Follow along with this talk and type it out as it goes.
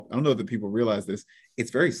I don't know that people realize this.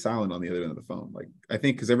 It's very silent on the other end of the phone. Like, I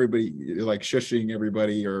think because everybody like shushing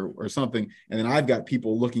everybody or something. And then I've got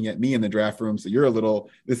people looking at me in the draft room. So you're a little,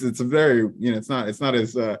 it's a very, it's not as,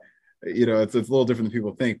 it's a little different than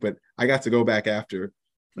people think, but I got to go back after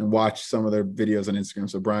and watch some of their videos on Instagram.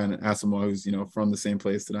 So Brian Asamoah, who's, from the same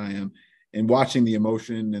place that I am, and watching the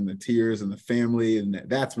emotion and the tears and the family. And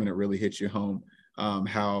that's when it really hits you home,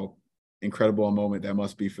 how incredible a moment that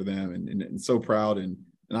must be for them, and so proud, and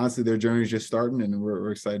honestly their journey is just starting, and we're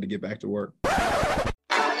excited to get back to work.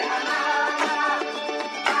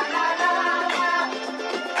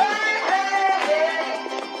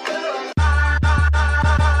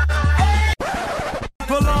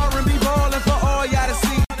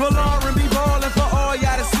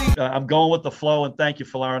 I'm going with the flow, and thank you,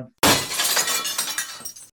 Folarin.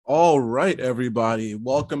 All right, everybody.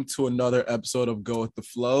 Welcome to another episode of Go With The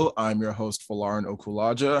Flow. I'm your host, Folarin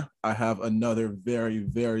Okulaja. I have another very,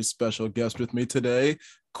 very special guest with me today,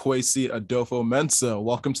 Kwesi Adofo-Mensah.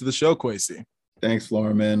 Welcome to the show, Kwesi. Thanks,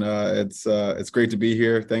 Folarin, man. It's great to be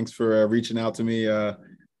here. Thanks for reaching out to me.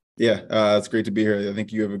 It's great to be here. I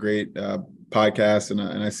think you have a great podcast, and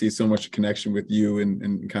I see so much connection with you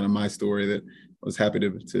and kind of my story that I was happy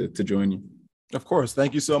to join you. Of course.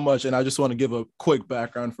 Thank you so much. And I just want to give a quick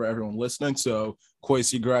background for everyone listening. So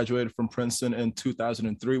Kwesi graduated from Princeton in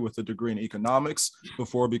 2003 with a degree in economics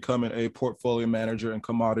before becoming a portfolio manager and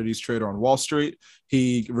commodities trader on Wall Street.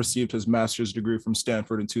 He received his master's degree from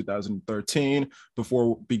Stanford in 2013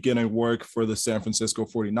 before beginning work for the San Francisco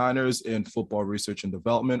 49ers in football research and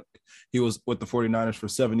development. He was with the 49ers for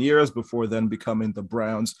 7 years before then becoming the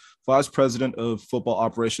Browns vice president of football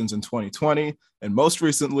operations in 2020. And most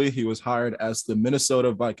recently, he was hired as the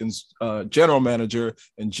Minnesota Vikings general manager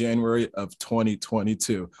in January of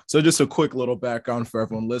 2022. So just a quick little background for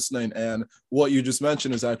everyone listening. And what you just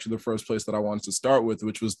mentioned is actually the first place that I wanted to start with,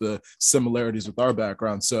 which was the similarities with our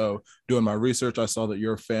background. So doing my research, I saw that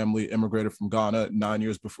your family immigrated from Ghana 9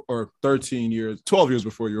 years before, or 12 years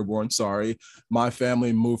before you were born. Sorry. My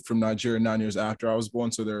family moved from Nigeria 9 years after I was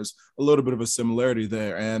born. So there's a little bit of a similarity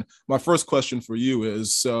there. And my first question for you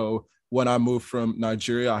is, so when I moved from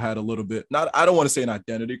Nigeria, I had a little bit, I don't want to say an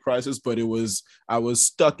identity crisis, but I was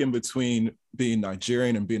stuck in between being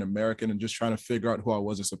Nigerian and being American and just trying to figure out who I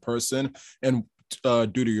was as a person. And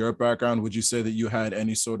due to your background, would you say that you had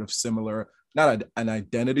any sort of similar, not an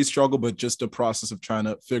identity struggle, but just a process of trying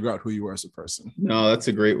to figure out who you were as a person? No, that's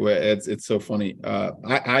a great way. It's so funny.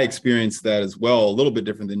 I experienced that as well, a little bit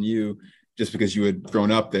different than you, just because you had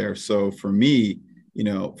grown up there. So for me,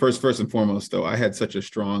 first and foremost, though, I had such a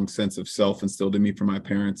strong sense of self instilled in me from my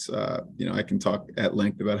parents. I can talk at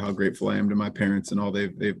length about how grateful I am to my parents and all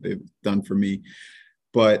they've done for me.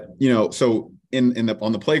 But, so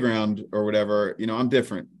on the playground or whatever, I'm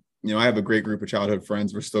different. I have a great group of childhood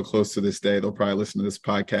friends. We're still close to this day. They'll probably listen to this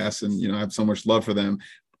podcast, and, I have so much love for them.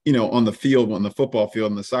 On the field, on the football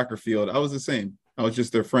field, on the soccer field, I was the same. I was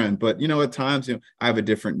just their friend. But, at times, I have a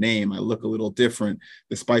different name. I look a little different.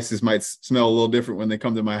 The spices might smell a little different when they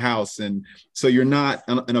come to my house. And so you're not,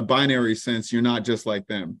 in a binary sense, you're not just like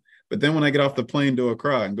them. But then when I get off the plane to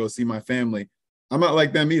Accra and go see my family, I'm not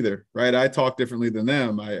like them either, right? I talk differently than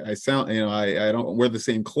them. I sound, I don't wear the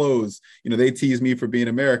same clothes. They tease me for being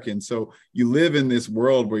American. So you live in this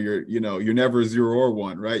world where you're never 0 or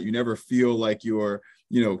 1, right? You never feel like you're,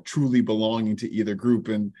 truly belonging to either group.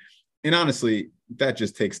 And honestly, that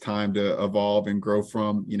just takes time to evolve and grow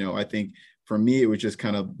from. I think for me, it was just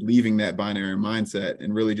kind of leaving that binary mindset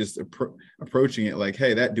and really just approaching it like,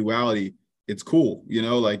 hey, that duality, it's cool.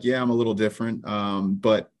 I'm a little different.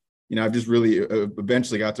 But, I've just really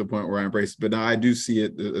eventually got to a point where I embrace it. But now I do see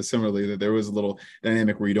it similarly, that there was a little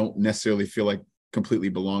dynamic where you don't necessarily feel like completely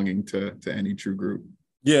belonging to any true group.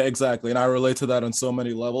 Yeah, exactly. And I relate to that on so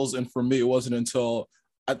many levels. And for me, it wasn't until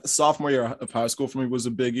sophomore year of high school for me was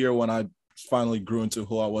a big year when I finally grew into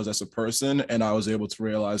who I was as a person. And I was able to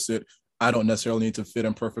realize that I don't necessarily need to fit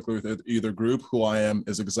in perfectly with either group. Who I am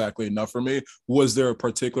is exactly enough for me. Was there a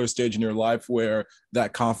particular stage in your life where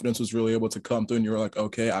that confidence was really able to come through and you were like,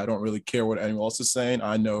 okay, I don't really care what anyone else is saying.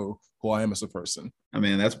 I know who I am as a person? I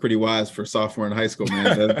mean, that's pretty wise for sophomore in high school,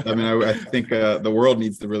 man. I think the world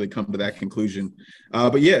needs to really come to that conclusion.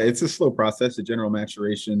 But yeah, it's a slow process, a general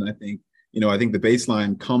maturation. I think the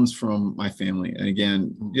baseline comes from my family. And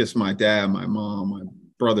again, just my dad, my mom, my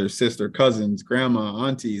brother, sister, cousins, grandma,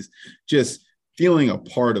 aunties, just feeling a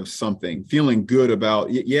part of something, feeling good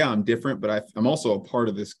about, I'm different, but I'm also a part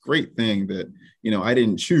of this great thing that, I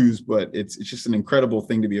didn't choose, but it's just an incredible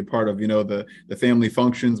thing to be a part of, the family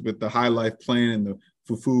functions with the high life plan and the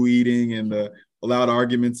fufu eating and the loud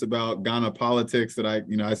arguments about Ghana politics that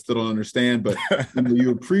I still don't understand, but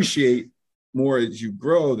you appreciate more as you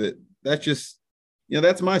grow that's just,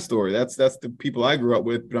 that's my story. That's the people I grew up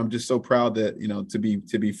with, but I'm just so proud that, to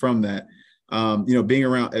be from that. Being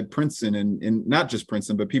around at Princeton and not just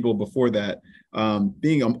Princeton, but people before that,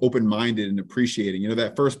 being open-minded and appreciating,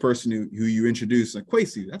 that first person who you introduce, like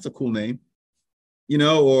Kwesi, that's a cool name,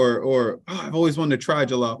 or I've always wanted to try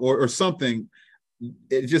jollof or something.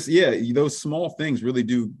 It just, those small things really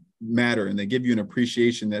do matter. And they give you an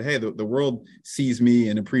appreciation that, hey, the world sees me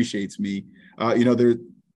and appreciates me.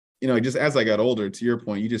 Just as I got older, to your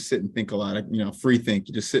point, you just sit and think a lot of, free think.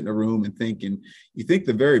 You just sit in a room and think, and you think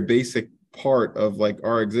the very basic part of like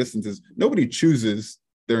our existence is nobody chooses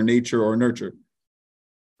their nature or nurture.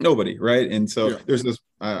 Nobody, right? And so there's this,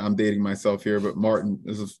 I'm dating myself here, but Martin,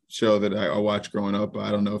 there's a show that I watched growing up.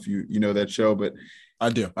 I don't know if you know that show, but I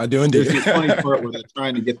do indeed. There's this funny part where they're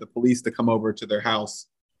trying to get the police to come over to their house,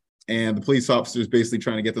 and the police officer is basically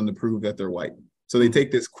trying to get them to prove that they're white. So they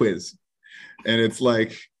take this quiz, and it's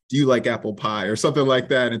like, do you like apple pie or something like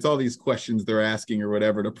that? And it's all these questions they're asking or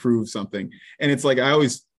whatever to prove something. And it's like, I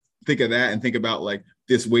always think of that and think about like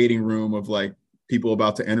this waiting room of like people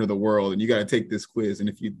about to enter the world, and you got to take this quiz. And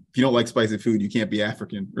if you don't like spicy food, you can't be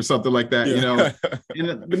African or something like that,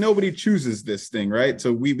 but nobody chooses this thing, right?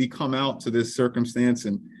 So we come out to this circumstance,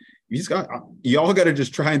 and you all got to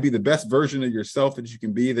just try and be the best version of yourself that you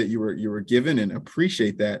can be, that you were given, and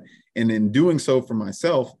appreciate that. And in doing so for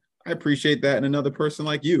myself, I appreciate that in another person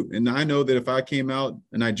like you. And I know that if I came out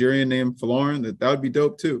a Nigerian named Folarin, that would be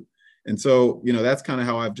dope too. And so, that's kind of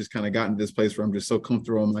how I've just kind of gotten to this place where I'm just so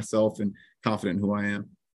comfortable in myself and confident in who I am.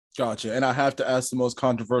 Gotcha. And I have to ask the most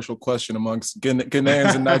controversial question amongst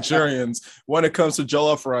Ghanaians and Nigerians. When it comes to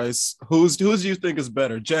jollof rice, whose do you think is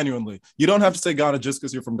better? Genuinely. You don't have to say Ghana just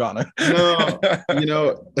because you're from Ghana.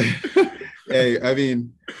 No, hey, I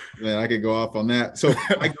mean, man, I could go off on that. So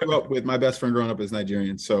I grew up with, my best friend growing up is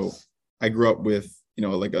Nigerian. So I grew up with,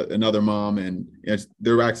 another mom, and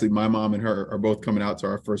they're actually, my mom and her are both coming out to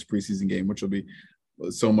our first preseason game, which will be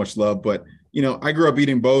so much love. But, I grew up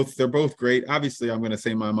eating both. They're both great. Obviously, I'm going to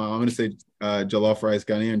say my mom. I'm going to say jollof rice,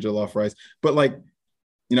 Ghanaian jollof rice. But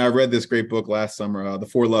I read this great book last summer, The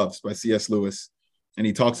Four Loves by C.S. Lewis. And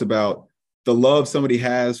he talks about the love somebody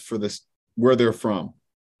has for where they're from.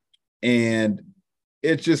 And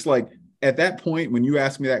it's just like, at that point, when you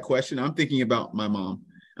ask me that question, I'm thinking about my mom.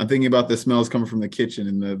 I'm thinking about the smells coming from the kitchen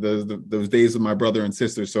and those days with my brother and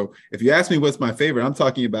sister. So if you ask me what's my favorite, I'm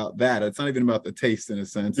talking about that. It's not even about the taste in a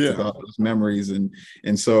sense. It's about those memories.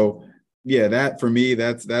 And so, that for me,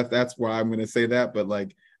 that's why I'm going to say that. But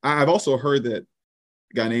I've also heard that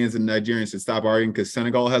Ghanaians and Nigerians should stop arguing because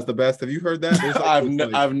Senegal has the best. Have you heard that?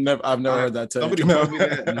 I've never heard that. Somebody told me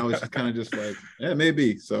that, and I was just kind of just like, yeah,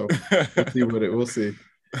 maybe. So we'll see.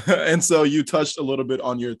 And so you touched a little bit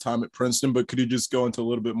on your time at Princeton, but could you just go into a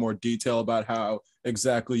little bit more detail about how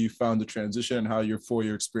exactly you found the transition and how your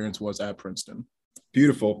 4-year experience was at Princeton?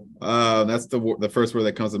 Beautiful. That's the first word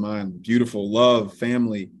that comes to mind. Beautiful. Love,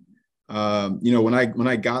 family. When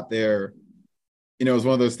I got there, it was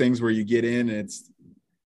one of those things where you get in and it's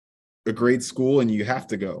a great school and you have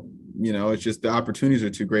to go. It's just the opportunities are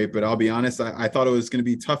too great. But I'll be honest, I thought it was going to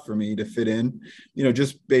be tough for me to fit in,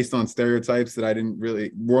 just based on stereotypes that I didn't really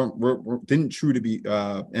didn't true to be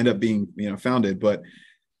end up being founded. But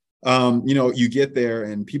you get there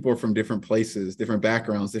and people are from different places, different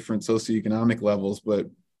backgrounds, different socioeconomic levels. But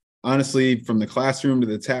honestly, from the classroom to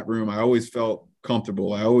the tap room, I always felt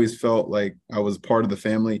comfortable. I always felt like I was part of the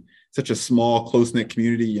family. Such a small, close-knit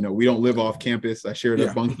community. We don't live off campus. I shared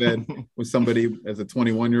a bunk bed with somebody as a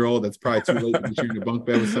 21-year-old. That's probably too late to be sharing a bunk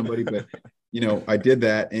bed with somebody, but I did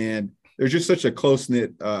that. And there's just such a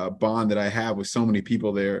close-knit bond that I have with so many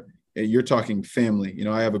people there. You're talking family.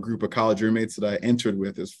 I have a group of college roommates that I entered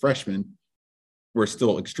with as freshmen. We're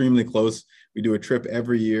still extremely close. We do a trip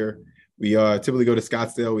every year. We typically go to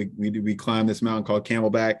Scottsdale. We climb this mountain called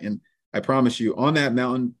Camelback. And I promise you, on that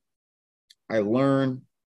mountain, I learn,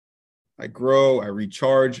 I grow, I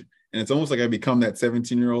recharge, and it's almost like I become that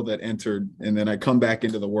 17-year-old that entered, and then I come back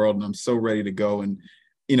into the world and I'm so ready to go. And,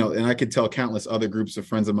 and I could tell countless other groups of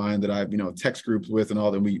friends of mine that I've, text groups with and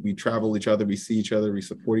all that. We travel each other, we see each other, we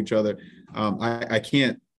support each other. I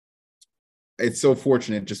can't, it's so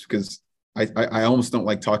fortunate just because I almost don't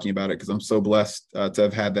like talking about it because I'm so blessed to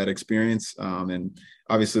have had that experience. And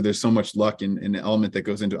obviously there's so much luck in the element that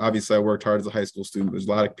goes into it. Obviously I worked hard as a high school student. There's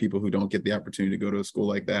a lot of people who don't get the opportunity to go to a school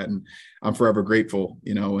like that. And I'm forever grateful,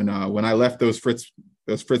 and when I left those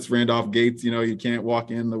Fritz Randolph gates, you can't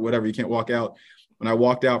walk in, whatever, you can't walk out. When I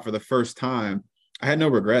walked out for the first time, I had no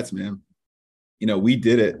regrets, man. we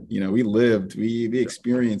did it. We lived, we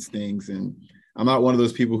experienced things. And I'm not one of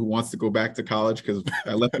those people who wants to go back to college because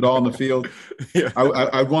I left it all in the field. Yeah.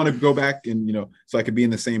 I want to go back and, so I could be in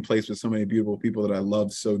the same place with so many beautiful people that I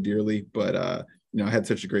love so dearly. But, I had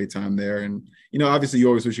such a great time there. And, obviously you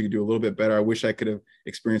always wish you could do a little bit better. I wish I could have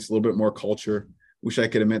experienced a little bit more culture. Wish I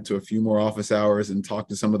could have met to a few more office hours and talked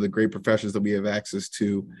to some of the great professors that we have access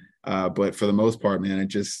to. But for the most part, man,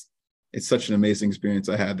 it's such an amazing experience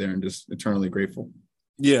I had there, and just eternally grateful.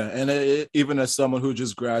 Yeah. And even as someone who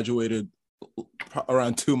just graduated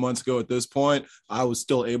around 2 months ago at this point, I was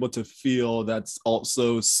still able to feel that's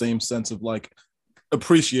also same sense of like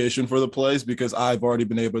appreciation for the place, because I've already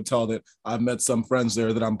been able to tell that I've met some friends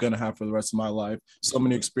there that I'm going to have for the rest of my life. So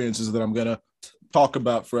many experiences that I'm going to talk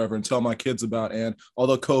about forever and tell my kids about. And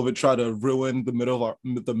although COVID tried to ruin the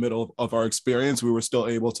middle of our experience, we were still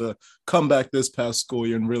able to come back this past school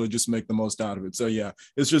year and really just make the most out of it. So yeah,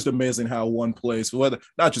 it's just amazing how one place, whether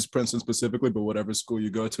not just Princeton specifically, but whatever school you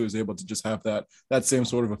go to, is able to just have that same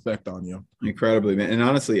sort of effect on you. Incredibly, man. And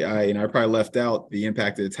honestly, I probably left out the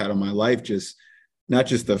impact that it's had on my life, just not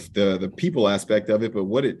just the people aspect of it, but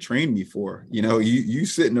what it trained me for. You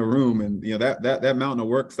sit in a room and that mountain of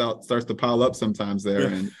work starts to pile up sometimes there.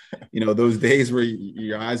 And those days where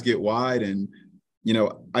your eyes get wide, and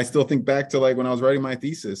I still think back to like when I was writing my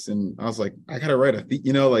thesis and I was like, I gotta write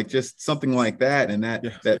like just something like that. And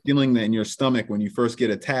that feeling that in your stomach when you first get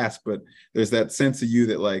a task, but there's that sense of you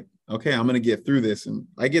that like, okay, I'm gonna get through this. And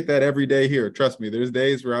I get that every day here. Trust me, there's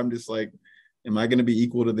days where I'm just like, am I going to be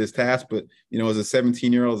equal to this task? But, as a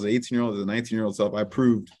 17-year-old, as an 18-year-old, as a 19-year-old self, I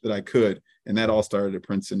proved that I could. And that all started at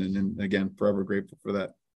Princeton. And again, forever grateful for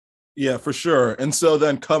that. Yeah, for sure. And so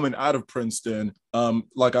then coming out of Princeton,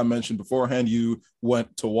 like I mentioned beforehand, you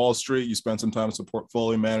went to Wall Street. You spent some time as a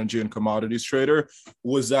portfolio manager and commodities trader.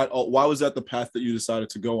 Why was that the path that you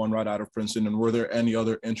decided to go on right out of Princeton? And were there any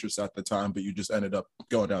other interests at the time, but you just ended up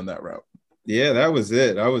going down that route? Yeah, that was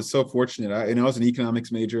it. I was so fortunate. I was an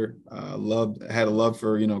economics major. Had a love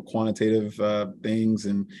for quantitative things,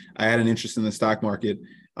 and I had an interest in the stock market.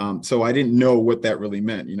 So I didn't know what that really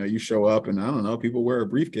meant. You show up, and I don't know. People wear a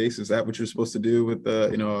briefcase. Is that what you're supposed to do with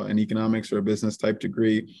an economics or a business type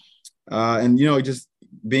degree? And just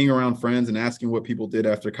being around friends and asking what people did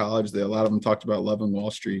after college, a lot of them talked about loving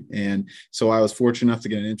Wall Street. And so I was fortunate enough to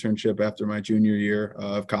get an internship after my junior year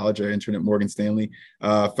of college. I interned at Morgan Stanley.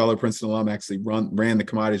 Fellow Princeton alum, actually ran the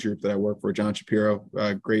commodities group that I worked for, John Shapiro.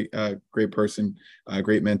 Great person,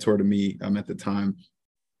 great mentor to me at the time.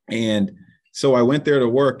 And so I went there to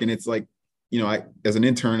work, and it's like, as an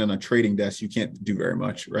intern on a trading desk, you can't do very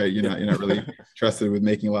much, right? You're not really trusted with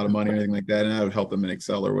making a lot of money or anything like that. And I would help them in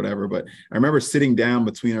Excel or whatever. But I remember sitting down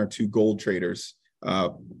between our two gold traders.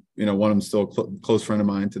 One of them still a close friend of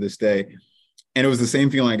mine to this day. And it was the same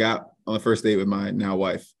feeling I got on the first date with my now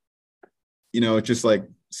wife. It's just like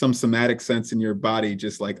some somatic sense in your body,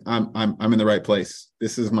 just like I'm in the right place.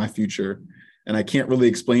 This is my future. And I can't really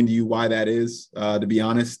explain to you why that is, to be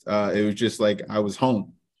honest. It was just like I was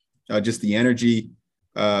home. Just the energy,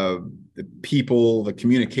 the people, the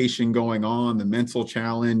communication going on, the mental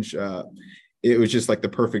challenge. It was just like the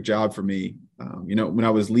perfect job for me. When I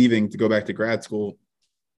was leaving to go back to grad school,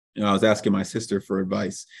 I was asking my sister for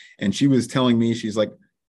advice, and she was telling me, she's like,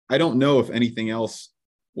 I don't know if anything else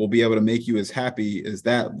will be able to make you as happy as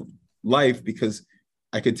that life, because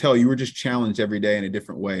I could tell you were just challenged every day in a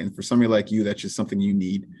different way. And for somebody like you, that's just something you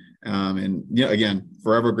need. And again,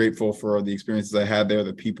 forever grateful for the experiences I had there,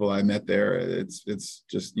 the people I met there. It's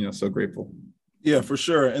just, so grateful. Yeah, for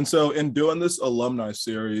sure. And so in doing this alumni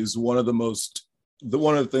series, one of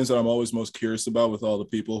the things that I'm always most curious about with all the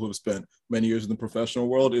people who have spent many years in the professional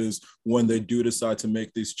world is when they do decide to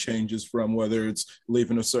make these changes, from whether it's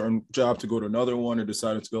leaving a certain job to go to another one or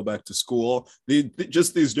deciding to go back to school,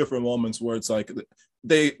 just these different moments where it's like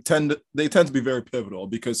they tend to be very pivotal,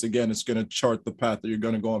 because again, it's going to chart the path that you're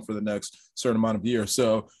going to go on for the next certain amount of years.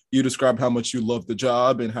 So you described how much you loved the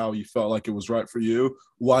job and how you felt like it was right for you.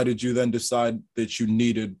 Why did you then decide that you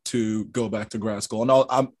needed to go back to grad school?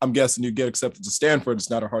 And I'm guessing you get accepted to Stanford. It's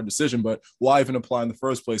not a hard decision, but why even apply in the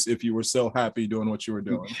first place if you were so happy doing what you were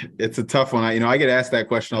doing? It's a tough one. I get asked that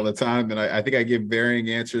question all the time, and I think I give varying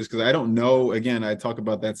answers because I don't know. Again, I talk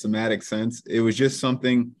about that somatic sense. It was just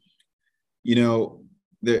something,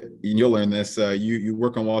 that you'll learn this. You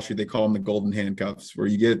work on Wall Street, they call them the golden handcuffs, where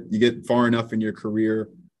you get far enough in your career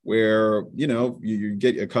where you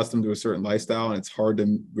get accustomed to a certain lifestyle, and it's hard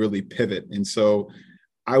to really pivot. And so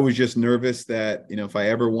I was just nervous that if I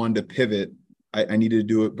ever wanted to pivot, I needed to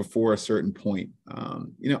do it before a certain point.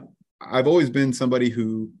 I've always been somebody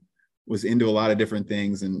who was into a lot of different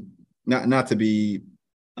things, and not to be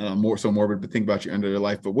more so morbid, but think about your end of your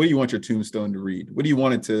life. But what do you want your tombstone to read? What do you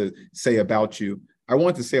want it to say about you? I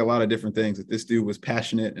want to say a lot of different things, that this dude was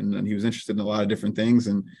passionate and he was interested in a lot of different things,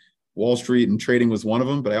 and Wall Street and trading was one of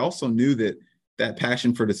them. But I also knew that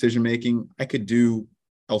passion for decision making I could do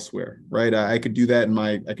elsewhere, right? I could do that in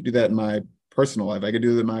my personal life. I could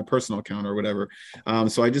do that in my personal account or whatever.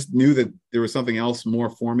 So I just knew that there was something else more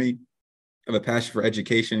for me. I have a passion for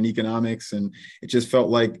education and economics, and it just felt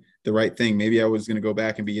like the right thing. Maybe I was going to go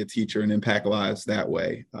back and be a teacher and impact lives that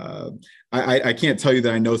way. I can't tell you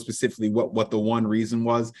that I know specifically what the one reason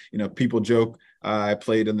was. People joke. I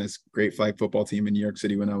played on this great flag football team in New York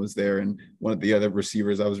City when I was there, and one of the other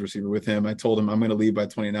receivers, I was a receiver with him. I told him I'm going to leave by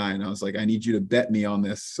 29. And I was like, I need you to bet me on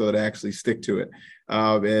this so that I actually stick to it.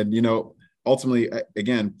 And ultimately,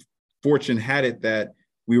 again, fortune had it that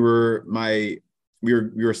we were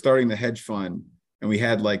starting the hedge fund, and we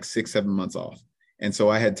had like 6-7 months off. And so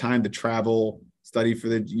I had time to travel, study for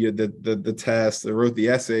the tests, I wrote the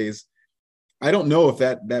essays. I don't know if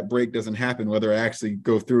that break doesn't happen, whether I actually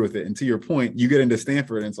go through with it. And to your point, you get into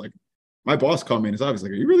Stanford and it's like, my boss called me and it's obviously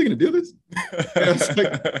like, are you really going to do this?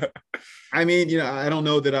 I don't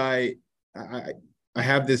know that I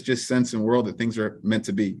have this just sense in world that things are meant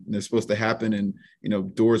to be, and they're supposed to happen,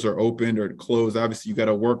 and doors are opened or closed. Obviously you got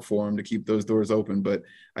to work for them to keep those doors open, but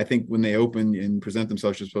I think when they open and present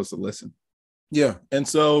themselves, you're supposed to listen. Yeah. And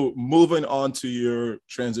so moving on to your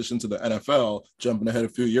transition to the NFL, jumping ahead a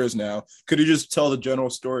few years now, could you just tell the general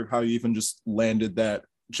story of how you even just landed that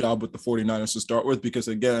job with the 49ers to start with? Because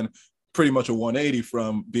again, pretty much a 180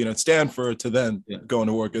 from being at Stanford to then going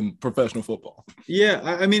to work in professional football. Yeah.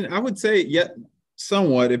 I would say,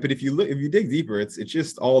 somewhat, but if you dig deeper, it's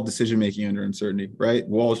just all decision making under uncertainty, right?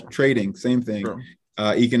 Wall trading, same thing. Sure.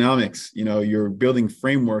 Economics, you're building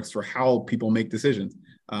frameworks for how people make decisions.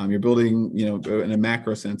 You're building, in a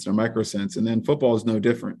macro sense or micro sense, and then football is no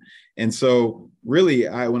different. And so, really,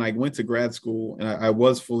 when I went to grad school, and I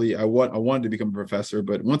wanted to become a professor,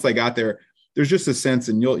 but once I got there, there's just a sense,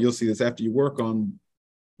 and you'll see this after you work on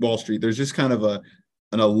Wall Street. There's just kind of a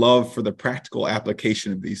love for the practical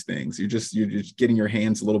application of these things. You're just getting your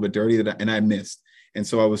hands a little bit dirty, and I missed. And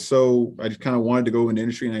so I just kind of wanted to go into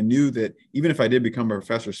industry. And I knew that even if I did become a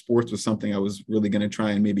professor, sports was something I was really going to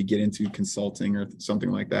try and maybe get into, consulting or something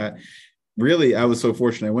like that. Really, I was so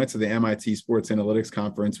fortunate. I went to the MIT Sports Analytics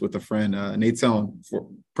Conference with a friend, Nate Sellon,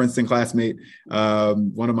 Princeton classmate,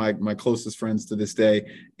 one of my closest friends to this day.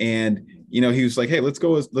 And, he was like, hey, let's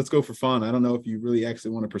go for fun. I don't know if you really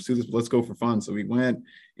actually want to pursue this, but let's go for fun. So we went.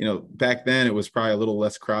 Back then it was probably a little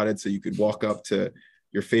less crowded, so you could walk up to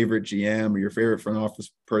your favorite GM or your favorite front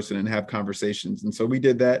office person and have conversations. And so we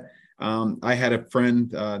did that. I had a friend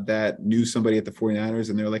that knew somebody at the 49ers,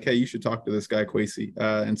 and they were like, hey, you should talk to this guy, Kwesi.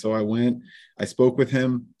 And so I went, I spoke with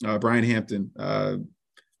him, Brian Hampton,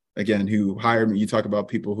 again, who hired me. You talk about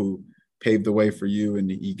people who paved the way for you,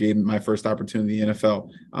 and he gave me my first opportunity in the NFL.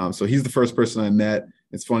 So he's the first person I met.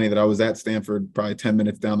 It's funny that I was at Stanford probably 10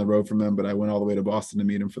 minutes down the road from him, but I went all the way to Boston to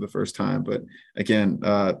meet him for the first time. But again,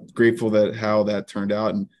 grateful that how that turned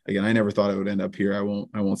out. And again, I never thought I would end up here. I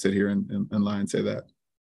won't sit here and lie and say that.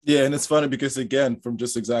 Yeah, and it's funny because, again, from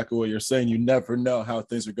just exactly what you're saying, you never know how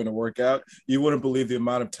things are going to work out. You wouldn't believe the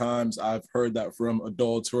amount of times I've heard that from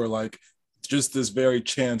adults who are like, just this very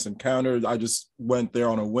chance encounter. I just went there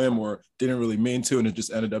on a whim or didn't really mean to, and it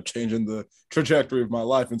just ended up changing the trajectory of my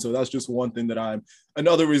life. And so that's just one thing that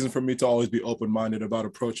another reason for me to always be open-minded about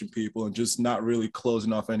approaching people and just not really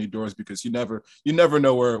closing off any doors, because you never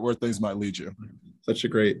know where things might lead you. Such a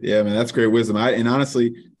that's great wisdom. And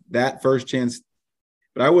honestly, that first chance,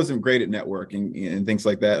 but I wasn't great at networking and things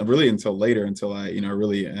like that really until I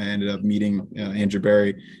ended up meeting Andrew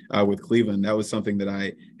Berry with Cleveland. That was something that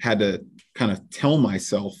I had to kind of tell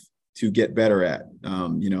myself to get better at,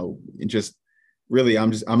 and just really,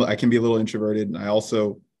 I can be a little introverted. And I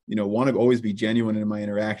also, want to always be genuine in my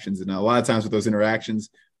interactions. And a lot of times with those interactions,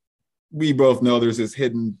 we both know there's this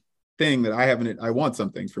hidden thing that I want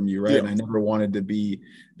something from you, right? Yeah. And I never wanted to be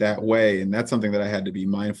that way. And that's something that I had to be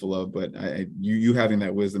mindful of. But you having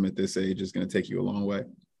that wisdom at this age is going to take you a long way.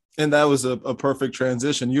 And that was a perfect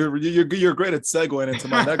transition. You're great at segueing into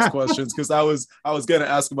my next questions, because I was going to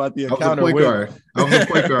ask about the encounter. I was a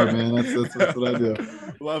point guard, man. That's what I do.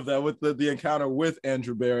 Love that, with the encounter with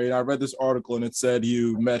Andrew Berry. And I read this article, and it said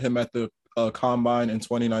you met him at the combine in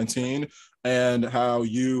 2019, and how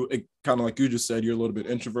kind of like you just said, you're a little bit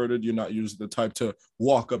introverted. You're not usually the type to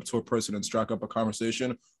walk up to a person and strike up a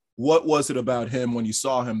conversation. What was it about him when you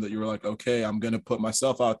saw him that you were like, okay, I'm going to put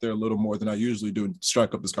myself out there a little more than I usually do and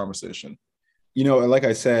strike up this conversation? Like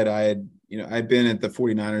I said, I'd been at the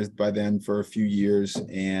 49ers by then for a few years,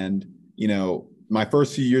 and, my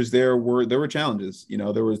first few years there were challenges.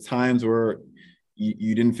 There were times where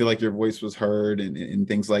you didn't feel like your voice was heard and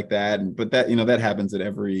things like that. But that, that happens at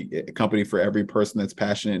every company for every person that's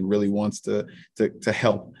passionate and really wants to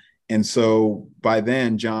help. And so by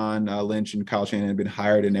then, John Lynch and Kyle Shanahan had been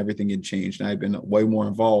hired and everything had changed. And I'd been way more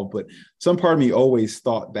involved. But some part of me always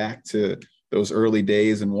thought back to those early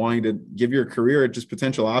days and wanting to give your career just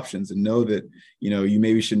potential options and know that, you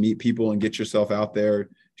maybe should meet people and get yourself out there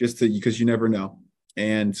because you never know.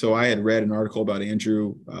 And so I had read an article about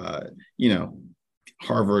Andrew,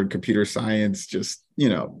 Harvard computer science, just,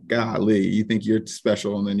 golly, you think you're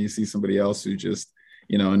special. And then you see somebody else who just,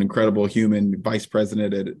 an incredible human vice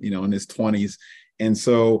president at, in his 20s. And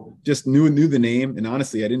so just knew the name. And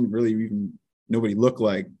honestly, I didn't really even know what he looked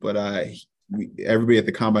like, but everybody at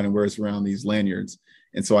the combine wears around these lanyards.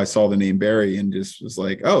 And so I saw the name Berry and just was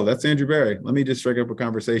like, oh, that's Andrew Berry. Let me just strike up a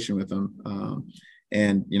conversation with him.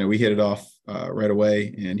 And, we hit it off right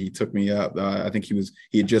away, and he took me up. I think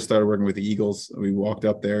he had just started working with the Eagles. We walked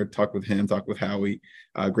up there, talked with him, talked with Howie,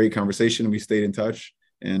 great conversation. And we stayed in touch.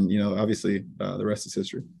 And, obviously the rest is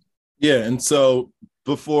history. Yeah. And so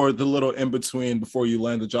before the little in between, before you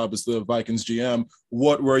land the job as the Vikings GM,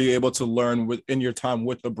 what were you able to learn in your time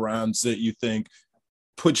with the Browns that you think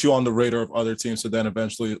put you on the radar of other teams to then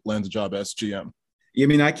eventually land the job as GM? I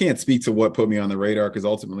mean, I can't speak to what put me on the radar because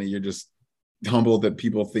ultimately you're just humbled that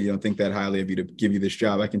people think that highly of you to give you this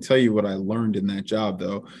job. I can tell you what I learned in that job,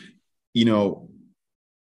 though.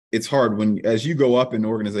 It's hard as you go up in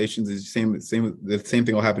organizations. The same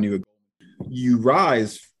thing will happen to you. You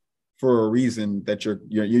rise for a reason that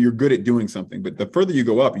you're good at doing something, but the further you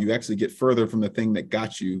go up, you actually get further from the thing that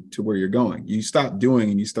got you to where you're going. You stop doing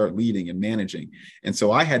and you start leading and managing. And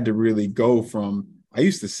so I had to really go from, I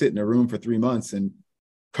used to sit in a room for 3 months and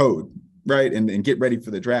code, right, and get ready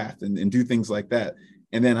for the draft and do things like that.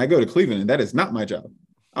 And then I go to Cleveland, and that is not my job.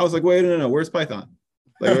 I was like, wait, no, where's Python?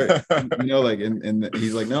 Like, and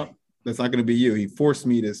he's like, no, that's not going to be you. He forced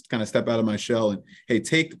me to kind of step out of my shell and, hey,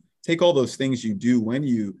 take all those things you do when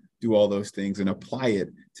you do all those things and apply it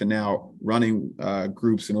to now running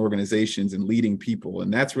groups and organizations and leading people.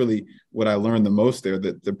 And that's really what I learned the most there,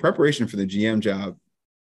 that the preparation for the GM job,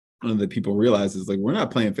 one of the people realize is like, we're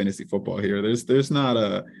not playing fantasy football here. There's not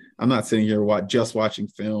I'm not sitting here just watching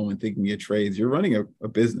film and thinking of trades. You're running a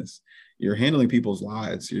business. You're handling people's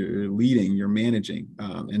lives. You're leading, you're managing.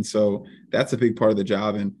 And so that's a big part of the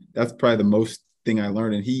job. And that's probably the most thing I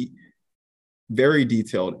learned. And he very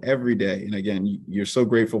detailed every day. And again, you're so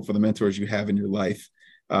grateful for the mentors you have in your life.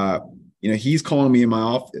 He's calling me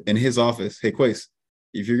in his office. Hey, Quace,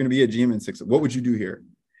 if you're going to be a GM in 6, what would you do here?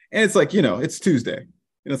 And it's like, it's Tuesday.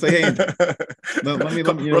 It's like, hey, let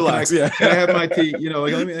me relax. Can I have my tea?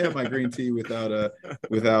 Let me have my green tea without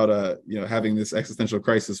having this existential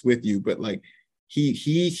crisis with you. But like,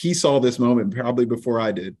 he saw this moment probably before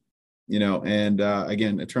I did, And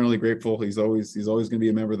again, eternally grateful. He's always going to be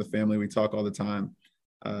a member of the family. We talk all the time.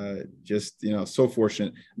 So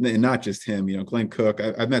fortunate, and not just him. Glenn Cook.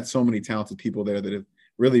 I've met so many talented people there that have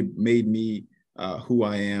really made me who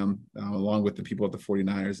I am, along with the people at the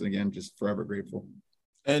 49ers. And again, just forever grateful.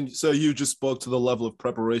 And so you just spoke to the level of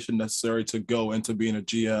preparation necessary to go into being a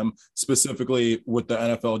GM, specifically with the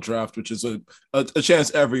NFL draft, which is a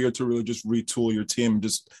chance every year to really just retool your team,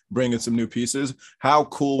 just bring in some new pieces. How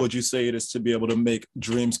cool would you say it is to be able to make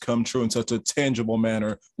dreams come true in such a tangible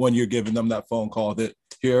manner when you're giving them that phone call that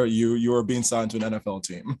here you are being signed to an NFL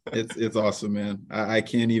team? It's awesome, man. I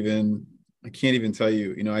can't even tell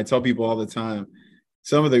you. I tell people all the time,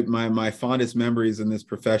 some of my fondest memories in this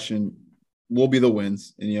profession will be the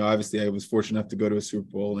wins. And, obviously I was fortunate enough to go to a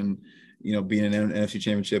Super Bowl and, be in an NFC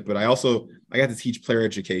championship, but I got to teach player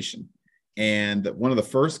education. And one of the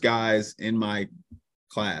first guys in my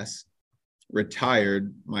class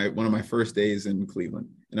retired one of my first days in Cleveland.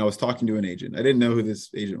 And I was talking to an agent. I didn't know who this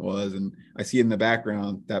agent was. And I see in the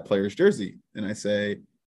background that player's jersey. And I say,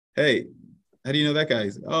 hey, how do you know that guy?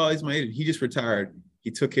 He's like, oh, he's my agent. He just retired.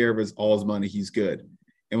 He took care of all his money. He's good.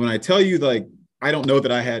 And when I tell you, like, I don't know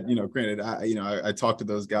that I had, granted, I talk to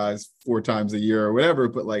those guys 4 times a year or whatever,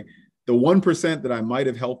 but like the 1% that I might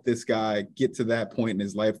have helped this guy get to that point in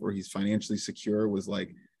his life where he's financially secure was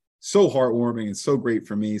like so heartwarming and so great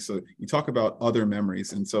for me. So you talk about other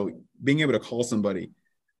memories. And so being able to call somebody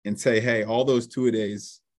and say, hey, all those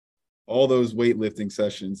 2-a-days, all those weightlifting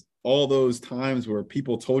sessions, all those times where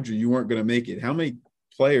people told you weren't going to make it. How many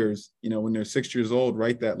players, when they're 6 years old,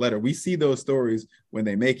 write that letter? We see those stories when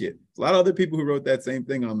they make it. A lot of other people who wrote that same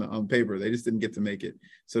thing on paper, they just didn't get to make it.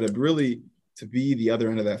 So to really to be the other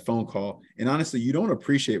end of that phone call. And honestly, you don't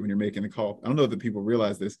appreciate when you're making the call. I don't know if the people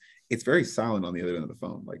realize this. It's very silent on the other end of the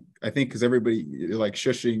phone. Like, I think because everybody, you're like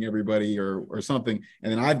shushing everybody or something.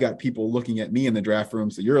 And then I've got people looking at me in the draft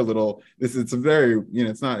room. So you're a little, it's a very,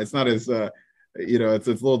 it's not as, it's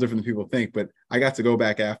a little different than people think, but I got to go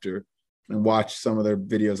back after and watch some of their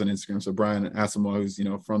videos on Instagram. So Brian Asamoah, who's,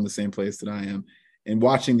 from the same place that I am, and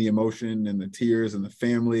watching the emotion and the tears and the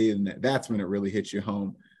family. And that's when it really hits you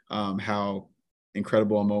home, how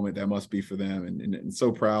incredible a moment that must be for them. And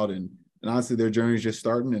so proud. And honestly, their journey is just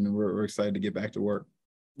starting, and we're excited to get back to work.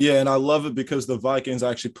 Yeah, and I love it because the Vikings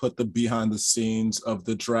actually put the behind the scenes of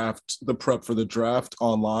the draft, the prep for the draft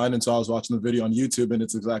online. And so I was watching the video on YouTube, and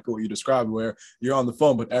it's exactly what you described, where you're on the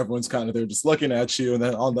phone, but everyone's kind of there just looking at you. And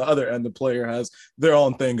then on the other end, the player has their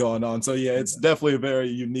own thing going on. So yeah, it's definitely a very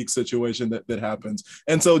unique situation that happens.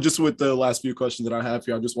 And so just with the last few questions that I have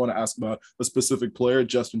here, I just want to ask about a specific player,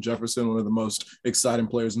 Justin Jefferson, one of the most exciting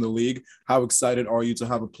players in the league. How excited are you to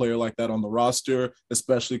have a player like that on the roster,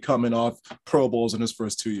 especially coming off Pro Bowls in his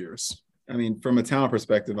first 2 years? I mean, from a talent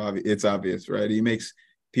perspective, it's obvious, right? He makes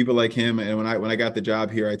people like him. And when I got the job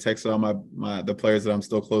here, I texted all the players that I'm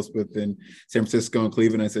still close with in San Francisco and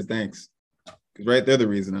Cleveland. I said, thanks. Because right, they're the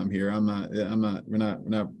reason I'm here. We're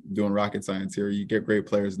not doing rocket science here. You get great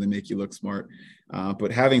players and they make you look smart.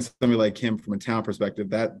 But having somebody like him from a talent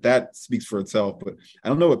perspective, that speaks for itself. But I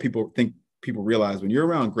don't know what people realize when you're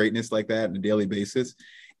around greatness like that on a daily basis.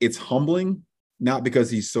 It's humbling, not because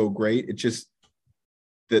he's so great. It's just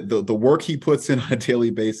the work he puts in on a daily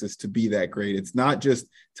basis to be that great. It's not just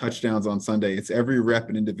touchdowns on Sunday. It's every rep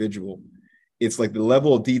and individual. It's like the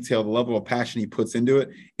level of detail, the level of passion he puts into it.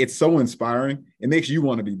 It's so inspiring. It makes you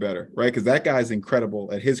want to be better, right? Because that guy's incredible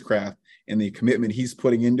at his craft and the commitment he's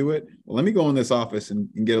putting into it. Well, let me go in this office and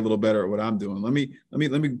get a little better at what I'm doing. Let me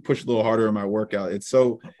push a little harder in my workout. It's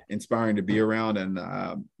so inspiring to be around. And,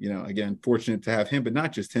 again, fortunate to have him, but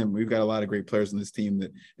not just him. We've got a lot of great players in this team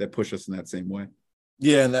that push us in that same way.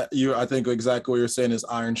 Yeah, and I think exactly what you're saying is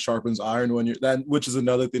iron sharpens iron which is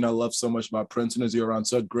another thing I love so much about Princeton is you're around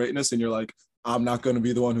such greatness and you're like, I'm not going to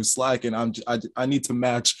be the one who's slacking. I need to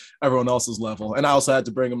match everyone else's level. And I also had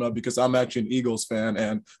to bring him up because I'm actually an Eagles fan,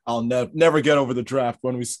 and I'll never get over the draft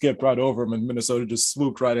when we skipped right over him and Minnesota just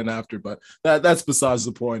swooped right in after. But that's besides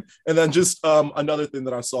the point. And then just another thing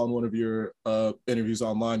that I saw in one of your interviews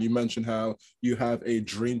online, you mentioned how you have a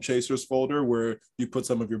Dream Chasers folder where you put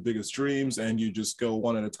some of your biggest dreams and you just go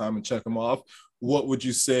one at a time and check them off. What would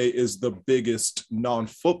you say is the biggest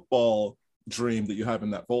non-football dream that you have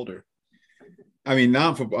in that folder? I mean,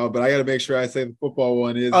 non-football, but I got to make sure I say the football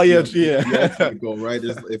one is. Oh, yeah. The goal, right?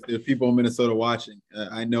 If there's people in Minnesota watching,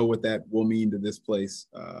 I know what that will mean to this place.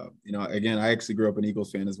 Again, I actually grew up an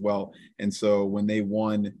Eagles fan as well. And so when they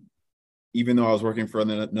won, even though I was working for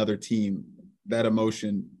another team, that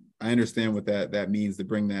emotion, I understand what that means to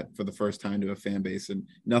bring that for the first time to a fan base. And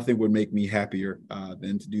nothing would make me happier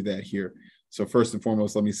than to do that here. So first and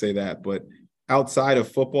foremost, let me say that. But outside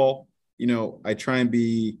of football, I try and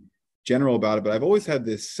be general about it, but I've always had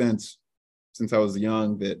this sense since I was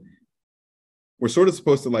young that we're sort of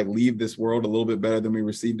supposed to like leave this world a little bit better than we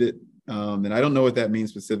received it. And I don't know what that means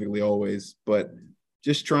specifically always, but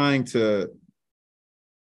just trying to,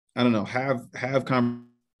 I don't know, have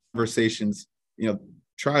conversations,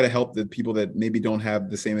 try to help the people that maybe don't have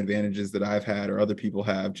the same advantages that I've had or other people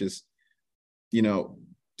have, just,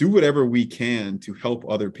 do whatever we can to help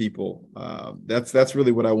other people. That's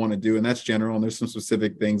really what I want to do. And that's general. And there's some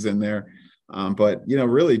specific things in there. But,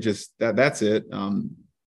 really just that's it.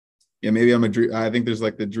 Maybe I'm a dream. I think there's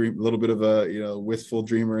like the dream, a little bit of a, wistful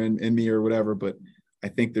dreamer in me or whatever, but I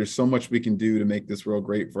think there's so much we can do to make this world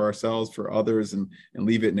great for ourselves, for others, and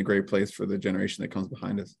leave it in a great place for the generation that comes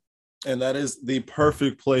behind us. And that is the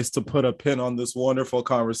perfect place to put a pin on this wonderful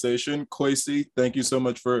conversation. Kwesi, thank you so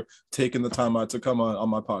much for taking the time out to come on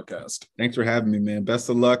my podcast. Thanks for having me, man. Best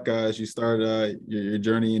of luck as you start your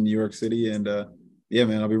journey in New York City. And yeah,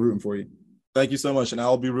 man, I'll be rooting for you. Thank you so much. And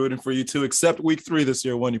I'll be rooting for you too, except week 3 this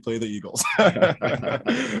year when you play the Eagles.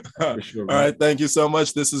 For sure, all right. Thank you so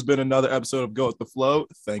much. This has been another episode of Go With The Flow.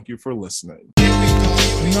 Thank you for listening.